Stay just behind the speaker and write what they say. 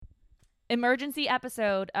emergency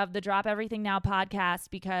episode of the Drop Everything Now podcast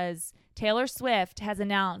because Taylor Swift has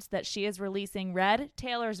announced that she is releasing Red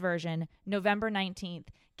Taylor's version November 19th.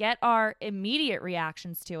 Get our immediate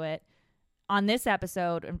reactions to it on this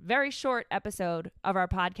episode, a very short episode of our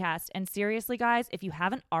podcast. And seriously, guys, if you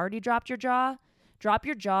haven't already dropped your jaw, drop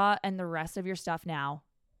your jaw and the rest of your stuff now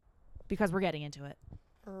because we're getting into it.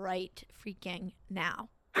 Right freaking now.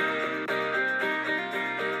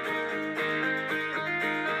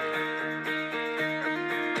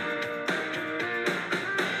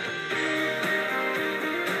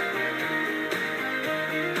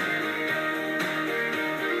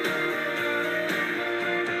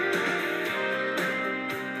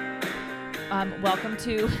 Welcome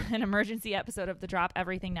to an emergency episode of the Drop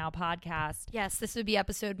Everything Now podcast. Yes, this would be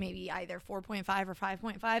episode maybe either 4.5 or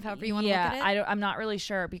 5.5, however you want to look at it. Yeah, I'm not really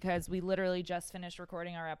sure because we literally just finished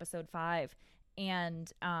recording our episode 5,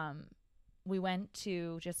 and we went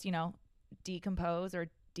to just,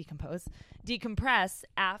 decompress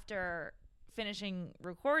after finishing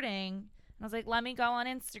recording. And I was like, let me go on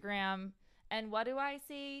Instagram, and what do I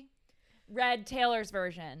see? Red Taylor's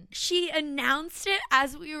version. She announced it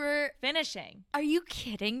as we were finishing. Are you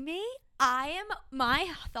kidding me?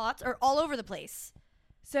 My thoughts are all over the place.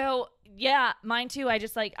 So, yeah, mine too. I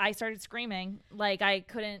started screaming. Like, I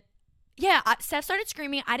couldn't. Yeah, Steph started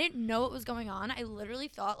screaming. I didn't know what was going on. I literally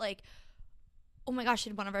thought, like, oh my gosh,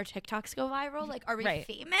 did one of our TikToks go viral? Like, are we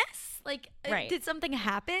famous? Like, did something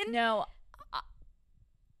happen? No.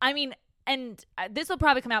 I mean, and this will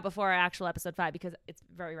probably come out before our actual episode 5 because it's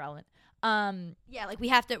very relevant. Yeah, like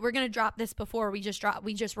we're gonna drop this before we just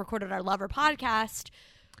recorded our Lover podcast,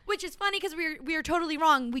 which is funny because we were totally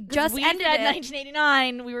wrong. We ended said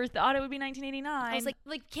 1989. We thought it would be 1989. I was like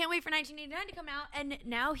can't wait for 1989 to come out, and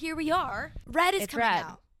now here we are. Red is coming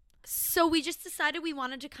out. So we just decided we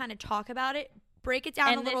wanted to kind of talk about it, break it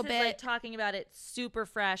down a little bit. Like talking about it super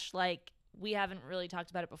fresh. Like we haven't really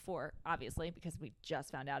talked about it before, obviously, because we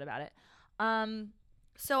just found out about it.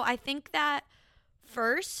 So I think that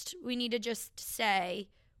first, we need to just say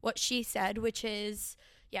what she said, which is,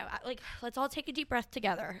 let's all take a deep breath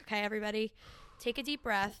together. Okay, everybody? Take a deep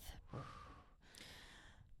breath.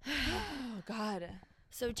 Oh, God.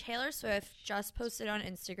 So Taylor Swift just posted on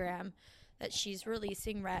Instagram that she's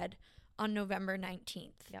releasing Red on November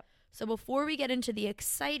 19th. Yep. So before we get into the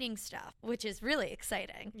exciting stuff, which is really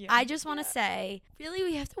exciting, I just want to say, really,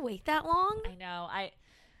 we have to wait that long? I know.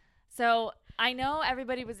 So I know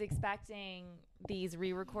everybody was expecting these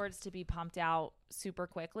re-records to be pumped out super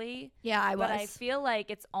quickly. Yeah, I was. But I feel like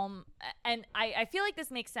it's and I feel like this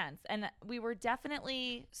makes sense. And we were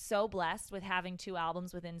definitely so blessed with having 2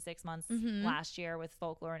 albums within 6 months last year with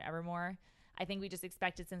Folklore and Evermore. I think we just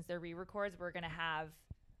expected, since they're re-records, we're going to have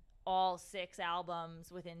all 6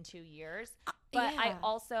 albums within 2 years. But I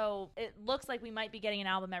also, it looks like we might be getting an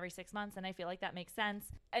album every 6 months, and I feel like that makes sense.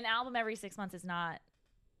 An album every 6 months is not,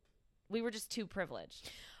 we were just too privileged.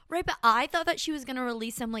 Right, but I thought that she was going to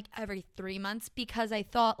release them like every 3 months because I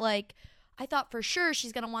thought for sure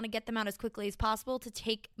she's going to want to get them out as quickly as possible to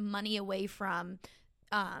take money away from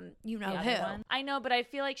who. I know, but I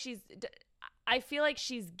feel like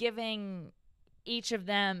she's giving each of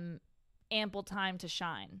them ample time to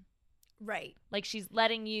shine. Right. Like she's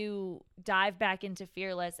letting you dive back into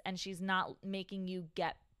Fearless and she's not making you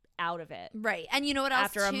get out of it. Right. And you know what else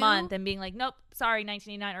after a month and being like, nope, sorry,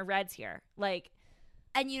 1989 or Red's here. Like,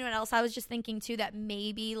 and you know what else? I was just thinking too that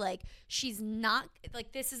maybe like she's not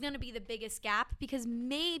like, this is going to be the biggest gap because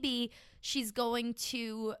maybe she's going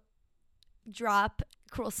to drop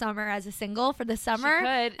Cruel Summer as a single for the summer. She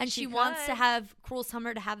could. And she wants to have Cruel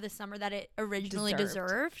Summer to have the summer that it originally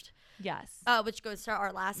deserved. Yes. Which goes to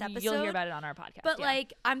our last episode. You'll hear about it on our podcast. But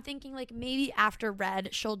like, I'm thinking like maybe after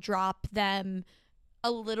Red, she'll drop them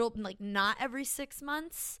a little, like not every 6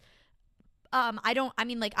 months. I don't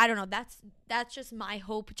know. That's just my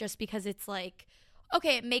hope, just because it's like,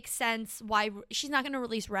 okay, it makes sense why she's not going to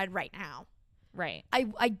release Red right now. Right.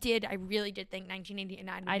 I really did think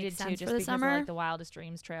 1989 would make sense too, just for the because summer. Of, like the Wildest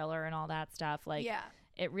Dreams trailer and all that stuff. Like, yeah,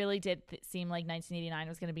 it really did seem like 1989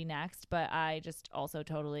 was going to be next. But I just also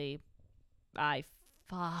I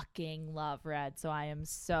fucking love Red, so I am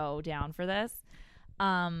so down for this.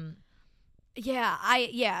 So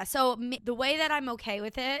the way that I'm okay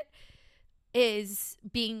with it is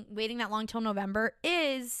waiting that long till November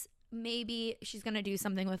is maybe she's going to do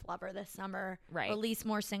something with Lover this summer, right? Release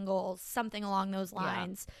more singles, something along those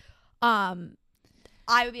lines. Yeah.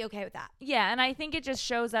 I would be okay with that. Yeah, and I think it just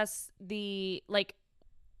shows us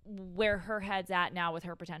where her head's at now with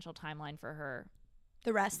her potential timeline for her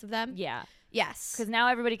The rest of them? Yeah. Yes. Because now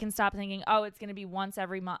everybody can stop thinking, oh, it's going to be once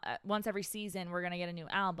every season we're going to get a new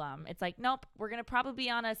album. It's like, nope, we're going to probably be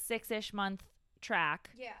on a 6-ish month track.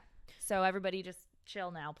 Yeah. So everybody just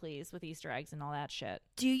chill now, please, with Easter eggs and all that shit.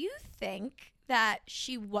 Do you think that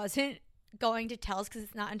she wasn't going to tell us because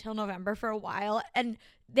it's not until November for a while? And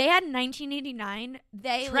they had 1989.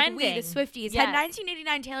 They, like, we, the Swifties, had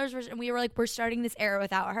 1989 Taylor's version, and we were like, we're starting this era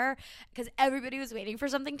without her because everybody was waiting for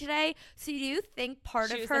something today. So do you think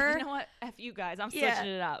part of her, like, you know what? F you guys. I'm switching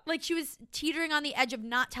it up. Like, she was teetering on the edge of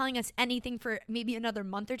not telling us anything for maybe another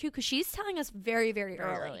month or two because she's telling us very, very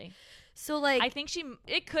early. So, like, I think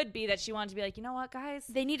it could be that she wanted to be like, you know what, guys?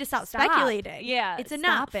 They need to stop speculating. Yeah. It's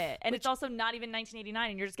enough. Stop it. And it's also not even 1989,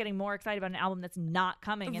 and you're just getting more excited about an album that's not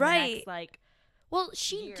coming in right. the next, like, well,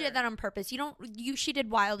 she did that on purpose. She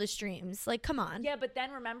did Wildest Dreams. Like, come on. Yeah, but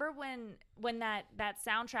then remember when that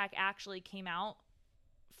soundtrack actually came out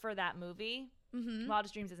for that movie? Mm-hmm.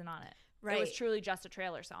 Wildest Dreams isn't on it. Right. It was truly just a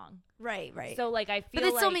trailer song. Right. So, like, I feel but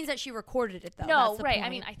it still means that she recorded it, though. No, right. Point. I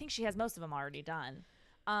mean, I think she has most of them already done.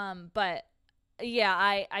 But yeah,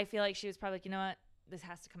 I feel like she was probably like, you know what, this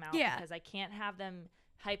has to come out because I can't have them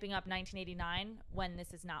hyping up 1989 when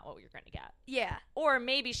this is not what you're going to get. Yeah. Or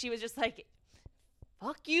maybe she was just like,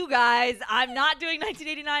 fuck you guys, I'm not doing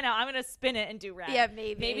 1989 now. I'm going to spin it and do Red. Yeah,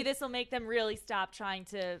 maybe. Maybe this will make them really stop trying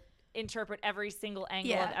to interpret every single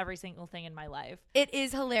angle of every single thing in my life. It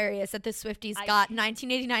is hilarious that the Swifties got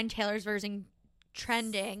 1989 Taylor's version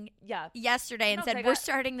trending yesterday and said, we're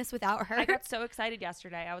starting this without her. I got so excited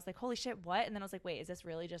yesterday. I was like, holy shit, what? And then I was like, wait, is this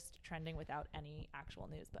really just trending without any actual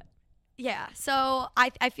news? But yeah, so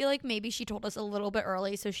I feel like maybe she told us a little bit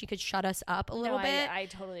early so she could shut us up a little bit. I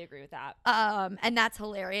totally agree with that. And that's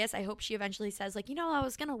hilarious. I hope she eventually says, like, I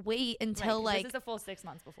was gonna wait until like this is a full 6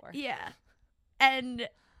 months before. Yeah. And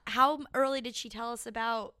how early did she tell us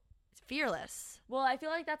about Fearless? Well, I feel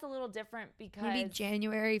like that's a little different because maybe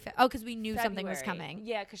January. Because we knew something was coming.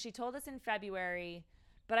 Yeah, because she told us in February,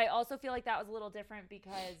 but I also feel like that was a little different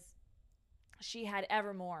because she had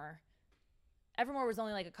Evermore. Evermore was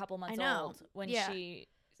only like a couple months old when she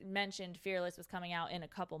mentioned Fearless was coming out in a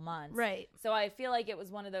couple months. Right. So I feel like it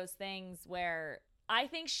was one of those things where I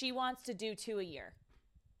think she wants to do 2 a year.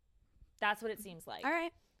 That's what it seems like. All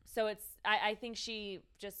right. So I think she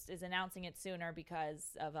just is announcing it sooner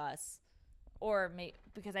because of us, or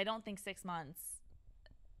because I don't think 6 months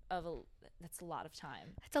that's a lot of time.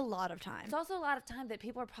 It's a lot of time. It's also a lot of time that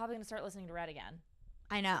people are probably going to start listening to Red again.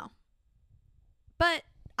 I know. But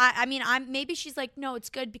I mean, maybe she's like, no, it's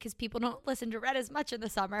good because people don't listen to Red as much in the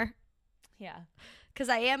summer. Yeah. Because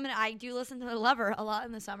I do listen to Lover a lot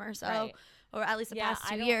in the summer, so right. Or at least the past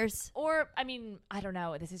 2 years. Or I mean, I don't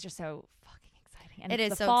know. This is just so fucking exciting. And it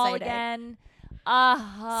it's is the so fall exciting. Again.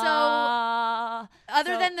 So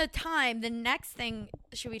other than the time, the next thing,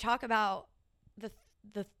 should we talk about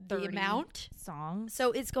the amount songs?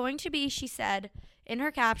 So it's going to be, she said in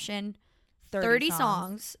her caption, 30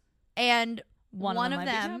 songs, and one of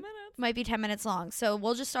them might be 10 minutes long. So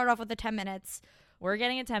we'll just start off with the 10 minutes. We're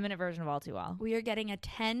getting a 10-minute version of All Too Well. We are getting a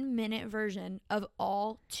 10-minute version of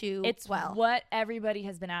All Too It's Well. It's what everybody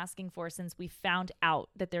has been asking for since we found out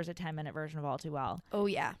that there's a 10-minute version of All Too Well. Oh,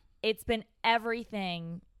 yeah. It's been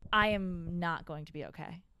everything. I am not going to be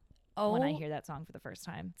okay when I hear that song for the first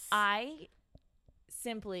time. I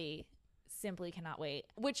simply cannot wait.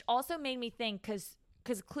 Which also made me think, because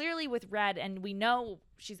clearly with Red, and we know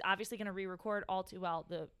she's obviously going to re-record All Too Well,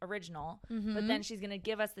 the original, but then she's going to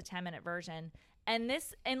give us the 10-minute version. And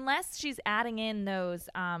this, unless she's adding in those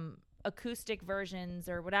acoustic versions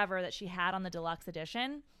or whatever that she had on the deluxe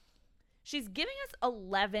edition, she's giving us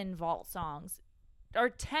 11 vault songs or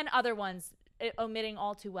 10 other ones omitting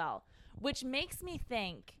All Too Well, which makes me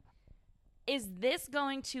think, is this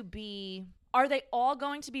going to be, are they all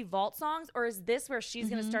going to be vault songs, or is this where she's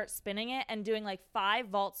going to start spinning it and doing like 5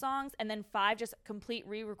 vault songs and then 5 just complete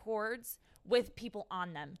re-records with people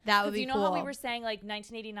on them? That would be cool. How we were saying like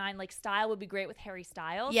 1989, like Style would be great with Harry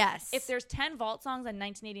Styles? Yes. If there's 10 vault songs on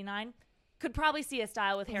 1989, could probably see a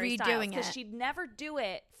Style with Harry Styles, because she'd never do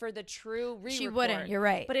it for the true re-record. She wouldn't. You're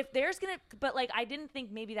right. But if there's but like I didn't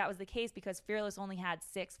think maybe that was the case because Fearless only had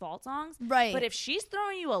 6 vault songs. Right. But if she's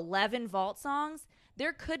throwing you 11 vault songs,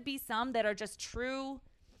 there could be some that are just true.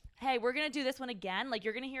 Hey, we're gonna do this one again. Like,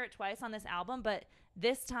 you're gonna hear it twice on this album, but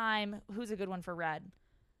this time, who's a good one for Red?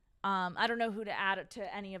 I don't know who to add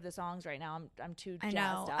to any of the songs right now. I'm too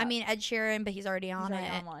jazzed up. I mean, Ed Sheeran, but he's already on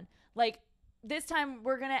one. Like, this time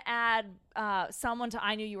we're gonna add someone to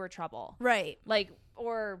I Knew You Were Trouble. Right. Like,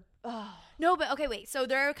 or no, but okay, wait. So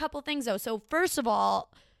there are a couple things though. So first of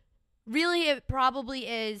all, really, it probably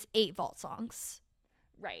is 8 vault songs.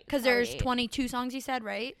 Right. Because probably there's 8. 22 songs, you said,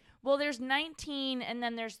 right? Well, there's 19, and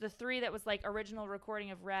then there's the 3 that was like original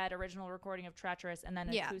recording of Red, original recording of Treacherous, and then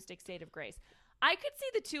acoustic State of Grace. I could see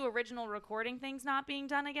the 2 original recording things not being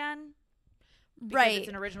done again. Because it's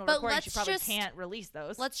an original recording. She probably can't release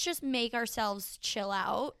those. Let's just make ourselves chill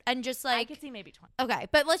out and just like. I could see maybe 20. Okay,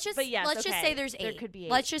 but let's just yes, let's just say there's 8. There could be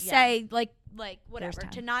 8. Let's just say like whatever, There's 10.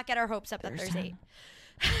 to not get our hopes up that there's 8.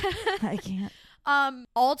 I can't.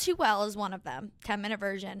 All Too Well is one of them, 10-minute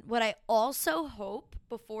version. What I also hope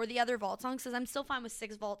before the other vault songs, because I'm still fine with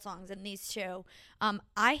 6 vault songs in these 2.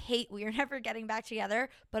 I hate We Are Never Getting Back Together,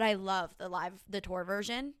 but I love the tour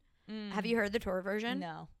version. Have you heard the tour version?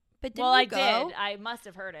 No. But I did. I must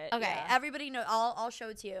have heard it. Okay, yeah. everybody know. I'll show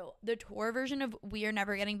it to you. The tour version of We Are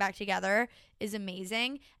Never Getting Back Together is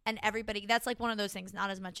amazing, and everybody. That's like one of those things.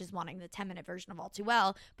 Not as much as wanting the 10-minute version of All Too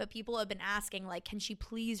Well, but people have been asking, like, can she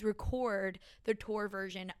please record the tour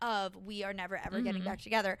version of We Are Never Ever Getting Back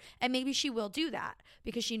Together? And maybe she will do that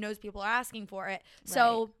because she knows people are asking for it. Right.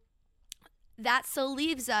 So that still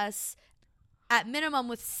leaves us at minimum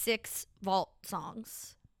with 6 vault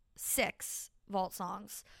songs. 6 vault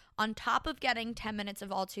songs. On top of getting 10 minutes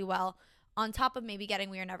of All Too Well, on top of maybe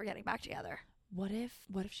getting We Are Never Getting Back Together. What if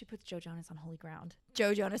she puts Joe Jonas on Holy Ground?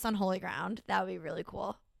 Joe Jonas on Holy Ground. That would be really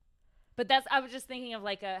cool. But I was just thinking of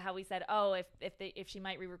like how we said, if she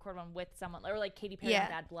might re-record one with someone, or like Katy Perry and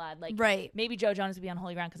Bad Blood, like maybe Joe Jonas would be on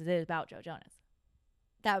Holy Ground because it is about Joe Jonas.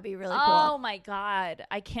 That would be really cool. Oh my God,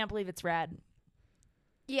 I can't believe it's Red.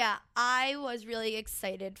 Yeah, I was really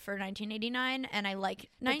excited for 1989, and I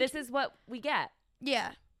like. But this is what we get.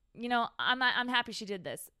 Yeah. You know, I'm happy she did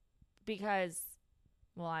this because,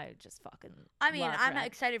 well, I just fucking. I mean, I'm Red.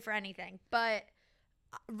 excited for anything, but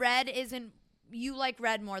Red isn't. You like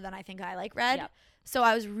Red more than I think I like Red, yep. So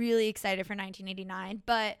I was really excited for 1989.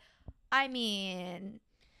 But I mean,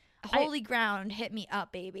 Holy Ground hit me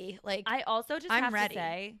up, baby. Like I also just I'm have ready. to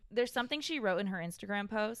say, there's something she wrote in her Instagram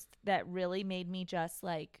post that really made me just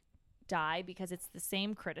like die because it's the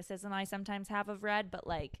same criticism I sometimes have of Red, but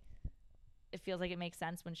like. It feels like it makes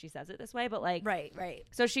sense when she says it this way, but like right.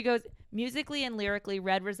 So she goes, musically and lyrically,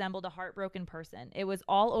 Red resembled a heartbroken person. It was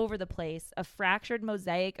all over the place, a fractured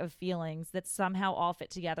mosaic of feelings that somehow all fit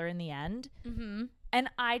together in the end. Mm-hmm. And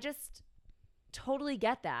I just totally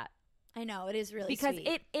get that. I know, it is really because sweet.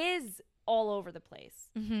 it is all over the place.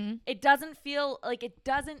 Mm-hmm. It doesn't feel like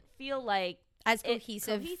as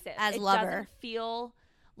cohesive as it Lover. It doesn't feel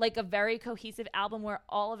like a very cohesive album where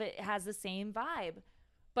all of it has the same vibe.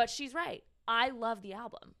 But she's right. I love the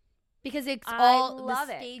album. Because it's all the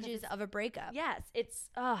stages of a breakup. Yes. It's,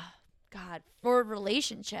 oh, God. Or a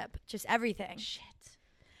relationship. Just everything. Shit.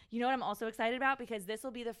 You know what I'm also excited about? Because this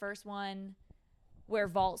will be the first one where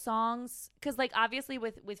vault songs, because like obviously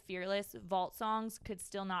with Fearless, vault songs could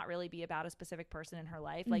still not really be about a specific person in her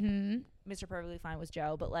life. Like Mr. Perfectly Fine was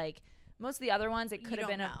Joe, but like most of the other ones, it could have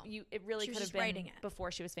been it really could have been before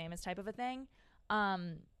she was famous type of a thing.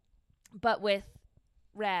 But with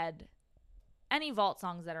Red, any vault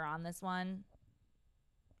songs that are on this one,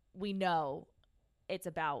 we know it's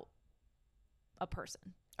about a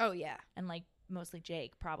person. Oh yeah. And like mostly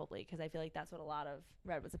Jake, probably, because I feel like that's what a lot of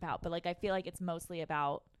Red was about. But like I feel like it's mostly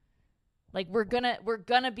about like we're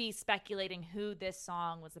gonna be speculating who this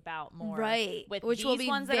song was about more, right? With which these will be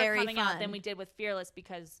ones that very are coming fun. out than we did with Fearless,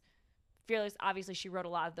 because Fearless obviously she wrote a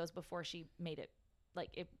lot of those before she made it like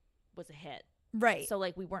it was a hit, right? So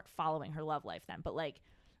like we weren't following her love life then, but like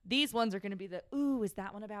these ones are gonna be the is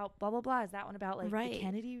that one about blah blah blah? Is that one about like the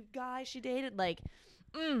Kennedy guy she dated? Like,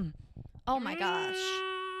 oh my gosh.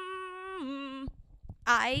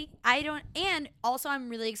 I don't, and also I'm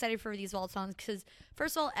really excited for these vault songs because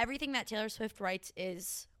first of all, everything that Taylor Swift writes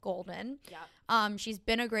is golden. Yeah. She's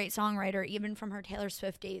been a great songwriter even from her Taylor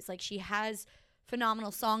Swift days. Like she has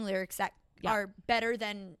phenomenal song lyrics that are better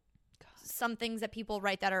than some things that people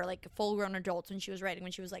write that are like full grown adults when she was writing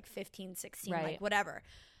when she was like 15, 16, like whatever.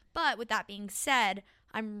 But with that being said,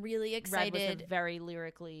 I'm really excited. Red was a very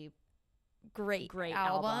lyrically great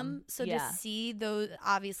album. So to see those,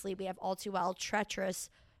 obviously we have All Too Well, Treacherous,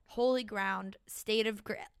 Holy Ground, State of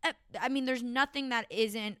Grace. I mean, there's nothing that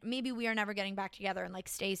isn't. Maybe We Are Never Getting Back Together and like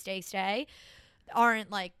Stay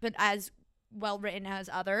aren't like, but as well written as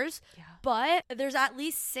others. Yeah. But there's at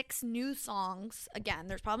least 6 new songs. Again,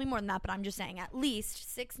 there's probably more than that, but I'm just saying at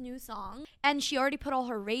least 6 new songs. And she already put all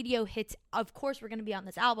her radio hits. Of course, we're going to be on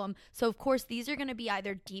this album. So of course, these are going to be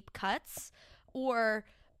either deep cuts or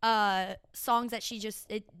songs that she just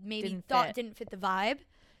didn't fit the vibe.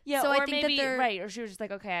 Yeah, so or I think maybe that they're or she was just like,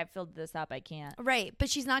 okay, I filled this up, I can't. Right, but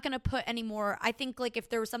she's not going to put any more. I think like if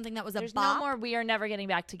there was something that was there's a bop, no more We Are Never Getting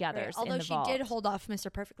Back Together. Right. Although she did hold off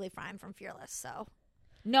Mr. Perfectly Fine from Fearless, so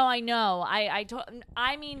No, I know.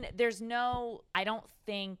 I mean, I don't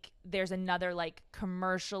think there's another like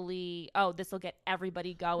commercially, oh, this will get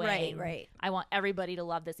everybody going. Right. I want everybody to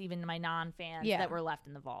love this, even my non-fans that were left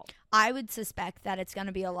in the vault. I would suspect that it's going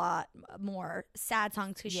to be a lot more sad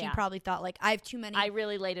songs because she probably thought like, I have too many. I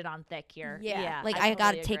really laid it on thick here. Yeah. Like I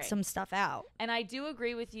got to take some stuff out. And I do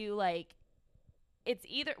agree with you. Like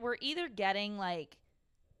we're either getting like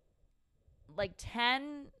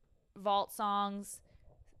 10 vault songs,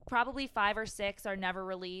 probably 5 or 6 are never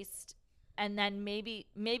released, and then maybe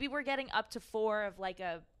we're getting up to 4 of like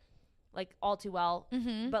All Too Well,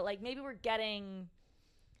 but like maybe we're getting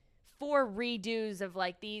 4 redos of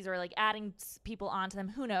like these, or like adding people onto them,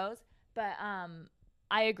 who knows. But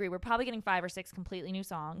I agree, we're probably getting 5 or 6 completely new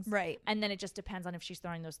songs, right? And then it just depends on if she's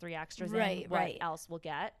throwing those 3 extras in, what else we'll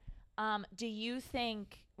get. Do you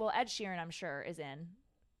think, well, Ed Sheeran I'm sure is in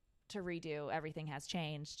to redo Everything Has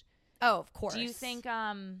Changed. Oh, of course. Do you think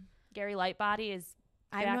Gary Lightbody is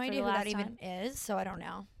I have no idea who that even is, so I don't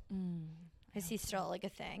know. Is he still like a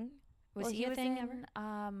thing? Was he a thing ever?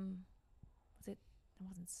 It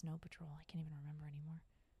wasn't Snow Patrol. I can't even remember anymore.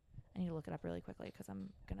 I need to look it up really quickly because I'm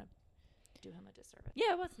gonna do him a disservice.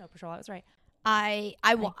 Yeah, it was Snow Patrol. I was right. I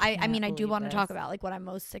mean, I do want to talk about like what I'm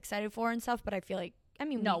most excited for and stuff, but I feel like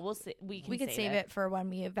we'll see. We could save it for when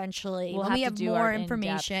we eventually when we have more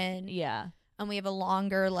information. Yeah. And we have a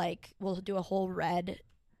longer, like, we'll do a whole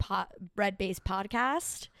red-based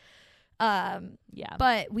podcast. Yeah.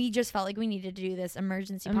 But we just felt like we needed to do this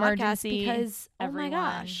emergency podcast because, everyone, oh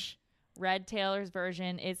my gosh. Red Taylor's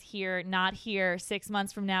version is here, not here. 6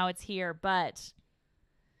 months from now, it's here. But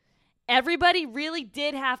everybody really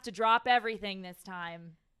did have to drop everything this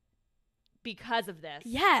time because of this.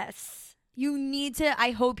 Yes. You need to,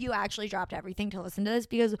 I hope you actually dropped everything to listen to this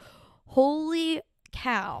because holy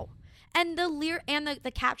cow. And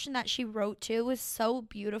the caption that she wrote too was so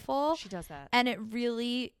beautiful. She does that. And it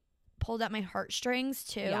really pulled at my heartstrings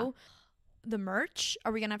too. Yeah. The merch.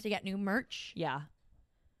 Are we going to have to get new merch? Yeah.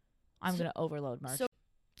 I'm going to overload merch. So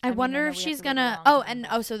I wonder if she's going to.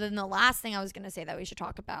 So then the last thing I was going to say that we should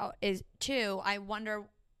talk about is too, I wonder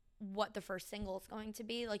what the first single is going to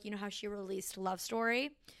be. Like, you know how she released Love Story?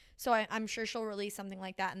 So I'm sure she'll release something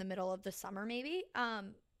like that in the middle of the summer maybe.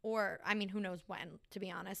 Or, I mean, who knows when, to be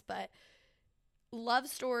honest. But Love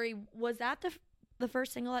Story, was that the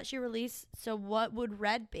first single that she released? So what would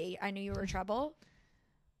Red be? I Knew You Were Trouble?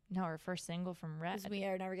 No, her first single from Red. Because we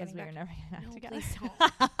are never getting back together. Please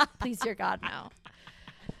don't. Please, dear God, no.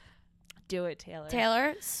 Do it, Taylor.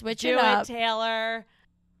 Taylor, switch it up. Do it, Taylor.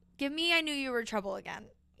 Give me I Knew You Were Trouble again.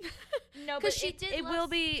 No, but it will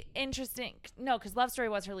be interesting. No, because Love Story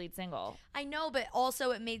was her lead single. I know, but also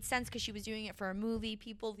it made sense because she was doing it for a movie.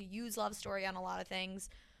 People use Love Story on a lot of things.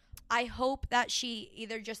 I hope that she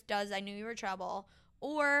either just does I Knew You Were Trouble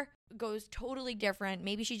or goes totally different.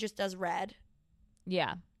 Maybe she just does Red.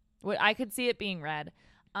 Yeah. I could see it being Red.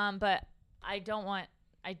 But I don't want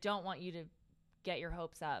you to get your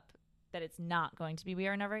hopes up that it's not going to be We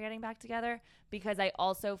Are Never Getting Back Together, because I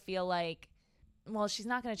also feel like, well, she's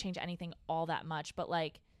not going to change anything all that much, but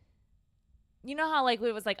like, you know how like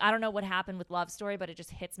it was like, I don't know what happened with Love Story, but it just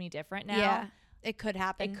hits me different now. Yeah, it could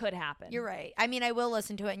happen. It could happen. You're right. I mean, I will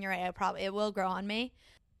listen to it, and you're right. It will grow on me.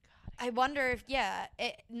 God, I wonder if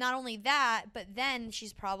not only that, but then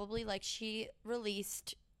she's probably like, she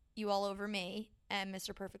released You All Over Me and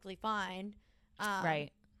Mr. Perfectly Fine. Right.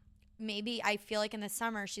 Maybe I feel like in the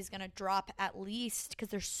summer she's going to drop at least, because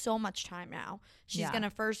there's so much time now. She's going to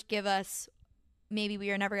first give us maybe We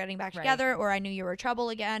Are Never Getting Back Together, or I Knew You Were Trouble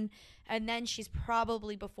again. And then she's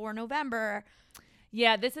probably before November.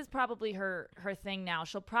 Yeah, this is probably her thing now.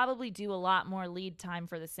 She'll probably do a lot more lead time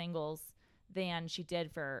for the singles than she did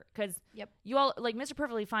because you all, like, Mr.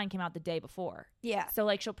 Perfectly Fine came out the day before. Yeah. So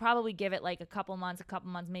like she'll probably give it like a couple months,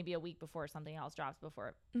 maybe a week before something else drops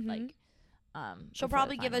before like she'll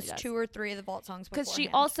probably give us 2 or 3 of the vault songs beforehand. Because she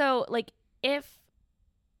also, like, if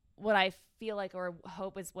what I feel like or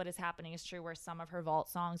hope is what is happening is true, where some of her vault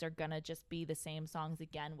songs are gonna just be the same songs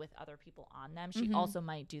again with other people on them, she also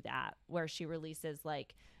might do that, where she releases,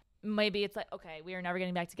 like, maybe it's like, okay, We Are Never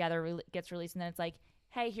Getting Back Together gets released, and then it's like,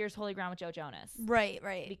 hey, here's Holy Ground with Joe Jonas. Right.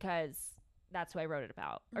 Because that's who I wrote it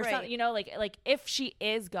about. Or something, you know, like if she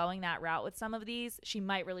is going that route with some of these, she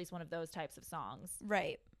might release one of those types of songs.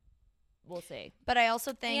 Right. We'll see. But I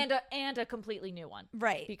also think and a completely new one.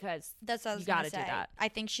 Right. Because that's what I was you got to do that. I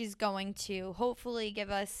think she's going to hopefully give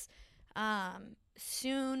us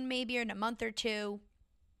soon, maybe in a month or two,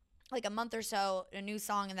 like a month or so, a new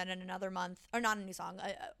song, and then in another month, or not a new song,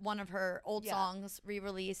 one of her old songs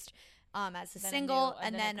re-released as a single,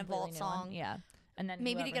 and then a vault song. Yeah. And then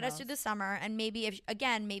maybe to whoever get us knows. through the summer, and maybe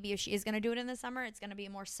if she is going to do it in the summer, it's going to be a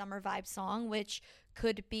more summer vibe song, which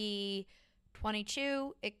could be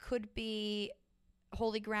 22, it could be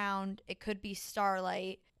Holy Ground, it could be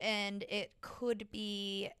Starlight, and it could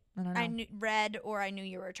be I don't know. Red, or I Knew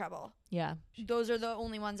You Were Trouble. Yeah. Those are the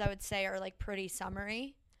only ones I would say are like pretty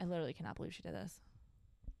summery. I literally cannot believe she did this.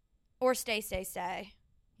 Or Stay, Stay, Stay.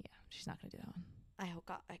 Yeah, she's not gonna do that one. I hope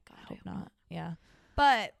not. Yeah.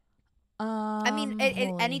 But I mean,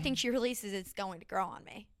 holy- anything she releases, it's going to grow on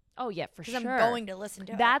me Oh yeah, for because sure. I'm going to listen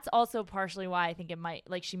to it. That's also partially why I think it might,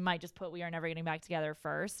 like, she might just put We Are Never Getting Back Together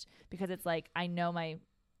first, because it's like I know my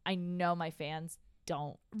fans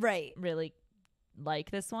don't Right. really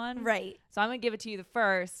like this one. Right. So I'm gonna give it to you the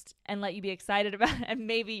first and let you be excited about it, and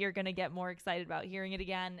maybe you're gonna get more excited about hearing it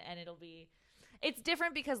again, and it's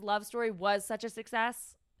different because Love Story was such a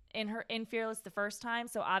success in Fearless the first time,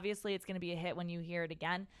 so obviously it's gonna be a hit when you hear it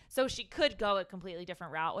again. So she could go a completely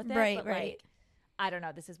different route with it. Right, but right. Like, I don't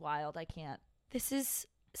know. This is wild. This is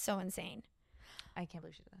so insane. I can't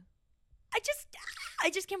believe she did that. I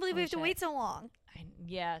just can't believe we Holy have to shit. wait so long.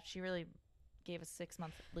 Yeah, she really gave a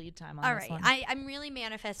 6-month lead time on All this right. one. I'm really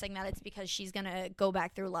manifesting that it's because she's going to go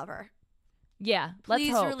back through Lover. Yeah,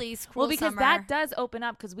 Please let's hope. release Cruel Well, because Summer. that does open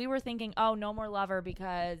up, because we were thinking, oh, no more Lover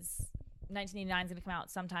because 1989 is going to come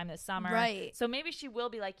out sometime this summer. Right. So maybe she will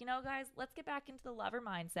be like, you know, guys, let's get back into the Lover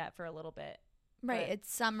mindset for a little bit. Right. But-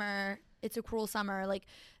 It's summer. It's a cruel summer. Like,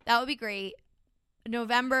 that would be great.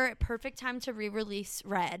 November, perfect time to re-release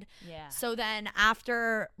Red. Yeah. So then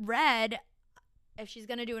after Red, if she's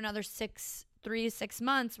going to do another 3 to 6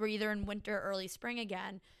 months, we're either in winter, early spring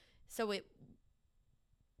again. So it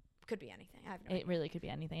could be anything. I have no idea. It really could be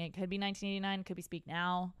anything. It could be 1989. It could be Speak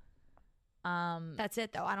Now. That's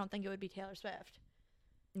it, though. I don't think it would be Taylor Swift.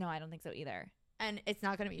 No, I don't think so either. And it's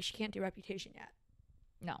not going to be. She can't do Reputation yet.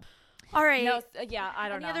 No. All right. No. Yeah, I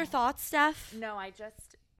don't know. Any other thoughts, Steph? No, I'm so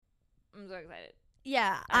excited.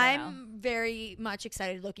 Yeah, I don't I'm very much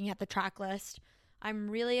excited looking at the track list. I'm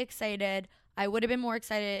really excited. I would have been more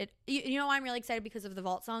excited. You know, I'm really excited because of the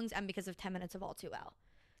Vault songs and because of 10 Minutes of All Too Well.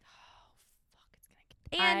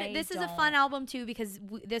 And this is a fun album too because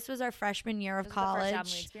this was our freshman year of college. This is the first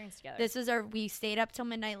album we experienced together. This was we stayed up till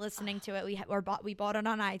midnight listening to it. We bought it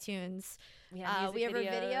on iTunes. We have a video.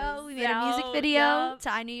 videos. We made a music video Yep.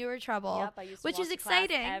 to I Knew You Were Trouble, Yep, I used to which walk is to class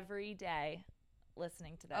exciting. every day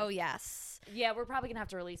listening to this. Oh yes. Yeah, we're probably gonna have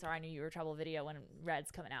to release our I Knew You Were Trouble video when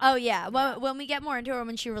Red's coming out. Oh yeah. Well, when we get more into it,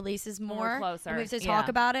 when she releases When more, we're closer. and we have to Yeah. talk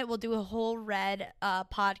about it, we'll do a whole Red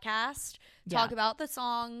podcast. Talk Yeah. about the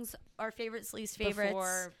songs, our favorites, least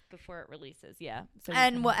favorites, before it releases. Yeah. So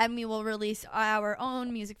and we will release our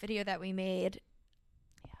own music video that we made.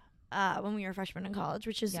 When we were freshmen in college,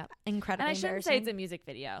 which is Yep. incredibly and I shouldn't say embarrassing. it's a music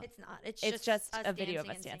video. It's not. It's just us a video of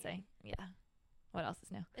us and singing. dancing. Yeah. What else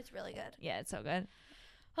is new? It's really good. Yeah, it's so good.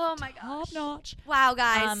 Oh my Top gosh. notch. Wow,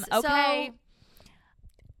 guys. Okay. So,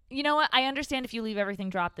 You know what? I understand if you leave everything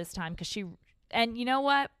dropped this time because and you know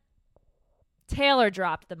what? Taylor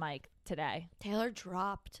dropped the mic today. Taylor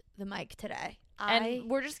dropped the mic today. And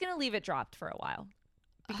we're just going to leave it dropped for a while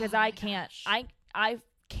because Oh I my can't, gosh. I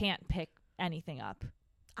can't pick anything up.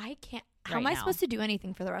 I can't. How right am I now. supposed to do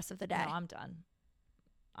anything for the rest of the day? No, I'm done.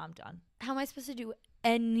 How am I supposed to do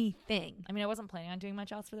anything? I mean, I wasn't planning on doing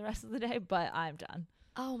much else for the rest of the day, but I'm done.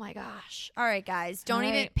 Oh my gosh. All right, guys. Don't All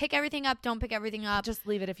even right. pick everything up. Don't pick everything up. Just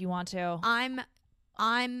leave it if you want to. I'm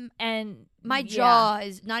And my yeah. jaw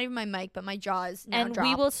is not even my mic, but my jaw is now And dropped.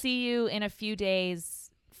 we will see you in a few days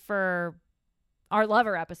for our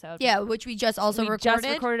Lover episode. Yeah, which we just also we recorded.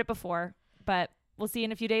 just recorded it before, but we'll see you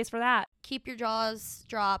in a few days for that. Keep your jaws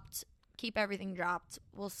dropped. Keep everything dropped.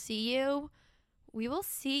 We'll see you. We will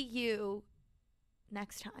see you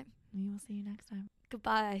neck time. We will see you next time.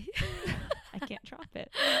 Goodbye. I can't drop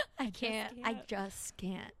it. I just can't. I can't. just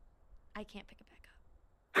can't. I can't pick it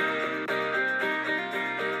back up.